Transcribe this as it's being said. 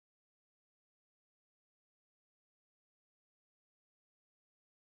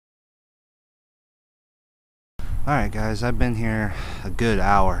Alright guys, I've been here a good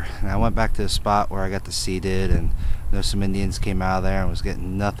hour and I went back to the spot where I got the seeded, and some Indians came out of there and was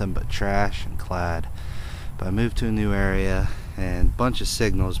getting nothing but trash and clad. But I moved to a new area and a bunch of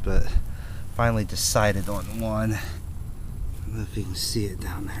signals, but finally decided on one. I don't know if you can see it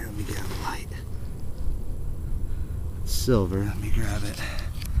down there. Let me get a light. It's silver. Let me grab it.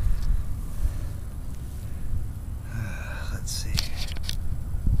 Let's see.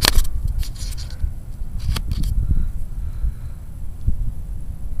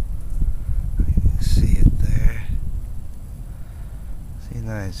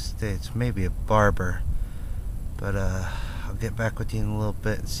 United States, maybe a barber, but I'll get back with you in a little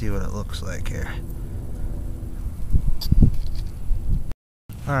bit and see what it looks like here.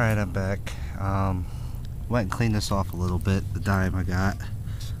 Alright, I'm back. Went and cleaned this off a little bit, the dime I got.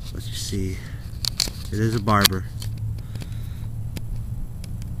 As you see, it is a barber.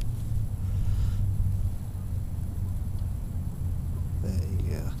 There you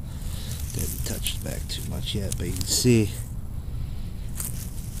go. Didn't touch the back too much yet, but you can see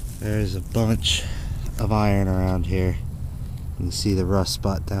there's a bunch of iron around here. You can see the rust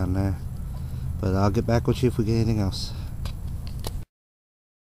spot down there. But I'll get back with you if we get anything else.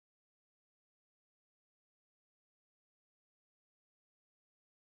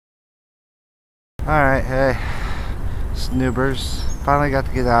 Alright, hey, snoobers. Finally got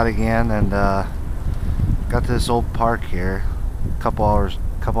to get out again and got to this old park here. A couple hours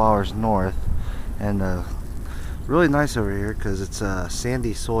north. And really nice over here because it's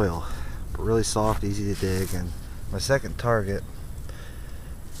sandy soil, but really soft, easy to dig. And my second target,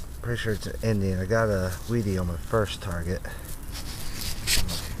 pretty sure it's an Indian. I got a weedy on my first target. I don't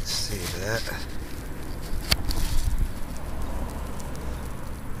know if you can see that.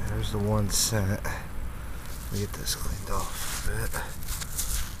 There's the 1 cent. Let me get this cleaned off a bit.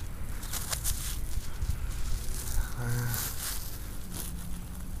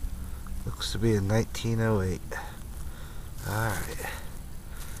 Looks to be a 1908. Alright.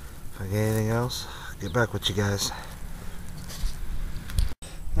 If I get anything else, I'll get back with you guys.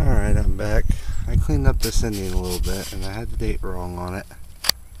 Alright, I'm back. I cleaned up this Indian a little bit and I had the date wrong on it.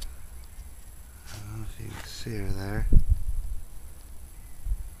 I don't know if you can see her there.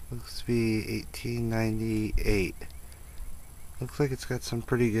 Looks to be 1898. Looks like it's got some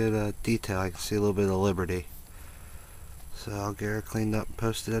pretty good detail. I can see a little bit of Liberty. So I'll get her cleaned up and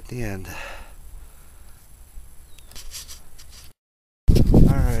posted at the end.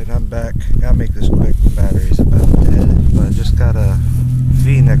 Alright, I'm back. Gotta make this quick. The battery's about dead. But I just got a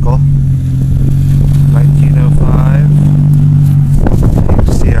V-nickel. 1905. You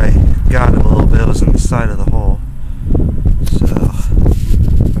can see I got it a little bit. It was in the side of the hole. So,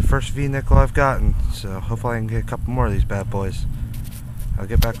 my first V-nickel I've gotten. So hopefully I can get a couple more of these bad boys. I'll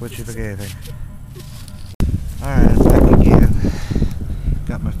get back with you if I get anything. Alright, I'm back again.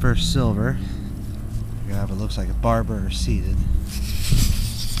 Got my first silver. It looks like a barber or seated.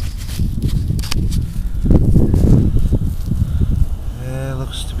 It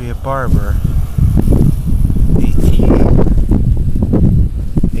looks to be a barber.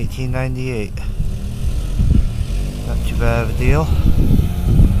 1898. Not too bad of a deal.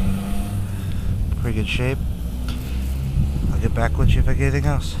 Pretty good shape. I'll get back with you if I get anything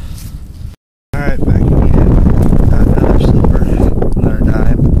else. Alright, back again. Got another silver, another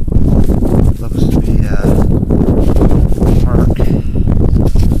dime. Looks to be Mark.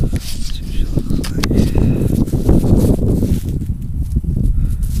 Let's see what she looks like.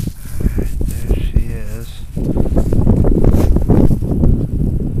 Alright, there she is.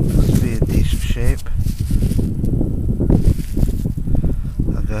 Looks to be in decent shape.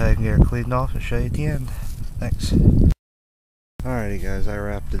 I'll go ahead and get her cleaned off and show you at the end. Thanks. Alrighty guys, I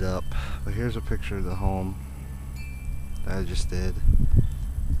wrapped it up, but here's a picture of the home that I just did.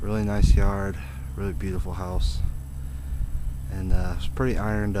 Really nice yard, really beautiful house, and it's pretty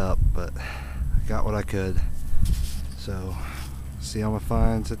ironed up, but I got what I could. So, see all my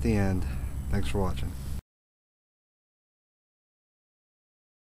finds at the end. Thanks for watching.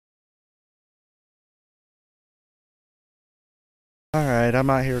 Alright, I'm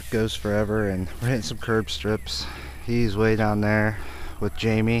out here with Ghost Forever, and we're hitting some curb strips. He's way down there with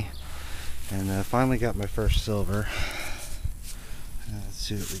Jamie, and finally got my first silver. Let's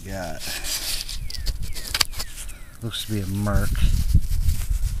see what we got. Looks to be a Merc.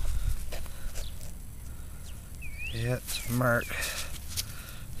 Yeah, it's a Merc.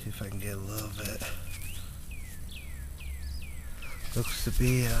 See if I can get a little bit. Looks to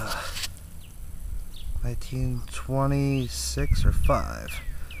be 1926 or 5.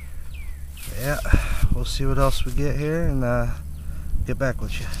 Yeah, we'll see what else we get here and get back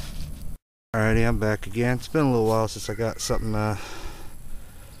with you. Alrighty, I'm back again. It's been a little while since I got something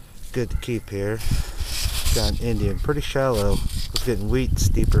good to keep here. Got an Indian, pretty shallow. Was getting weeds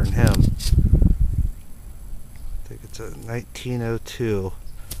deeper than him. I think it's a 1902.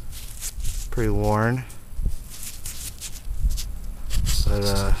 Pretty worn,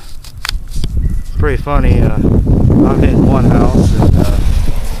 but pretty funny. I'm hitting one house and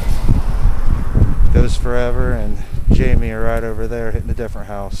goes forever, and Jamie are right over there hitting a different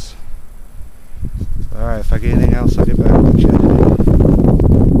house. Alright, if I get anything else, I'll get back with you.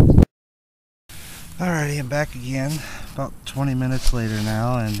 Alrighty, I'm back again. About 20 minutes later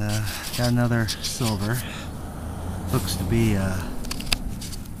now, and got another silver. Looks to be a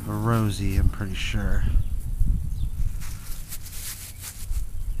rosy, I'm pretty sure.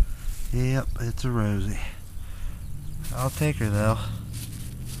 Yep, it's a rosy. I'll take her though.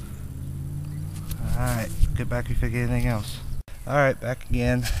 Alright, get back if I get anything else. Alright, back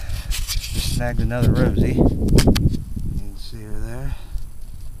again. Just snagged another rosy. You can see her there.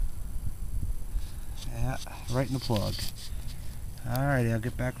 Yeah, right in the plug. Alrighty, I'll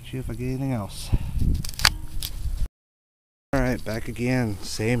get back with you if I get anything else. Alright, back again,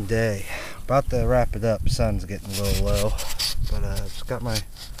 same day. About to wrap it up, sun's getting a little low. But just got my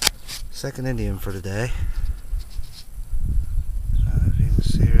second Indian for the day. If you can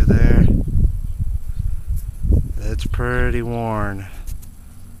see her there. It's pretty worn.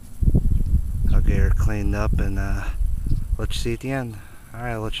 I'll get her cleaned up and let you see at the end.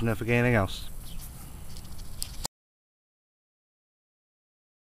 Alright, I'll let you know if I get anything else.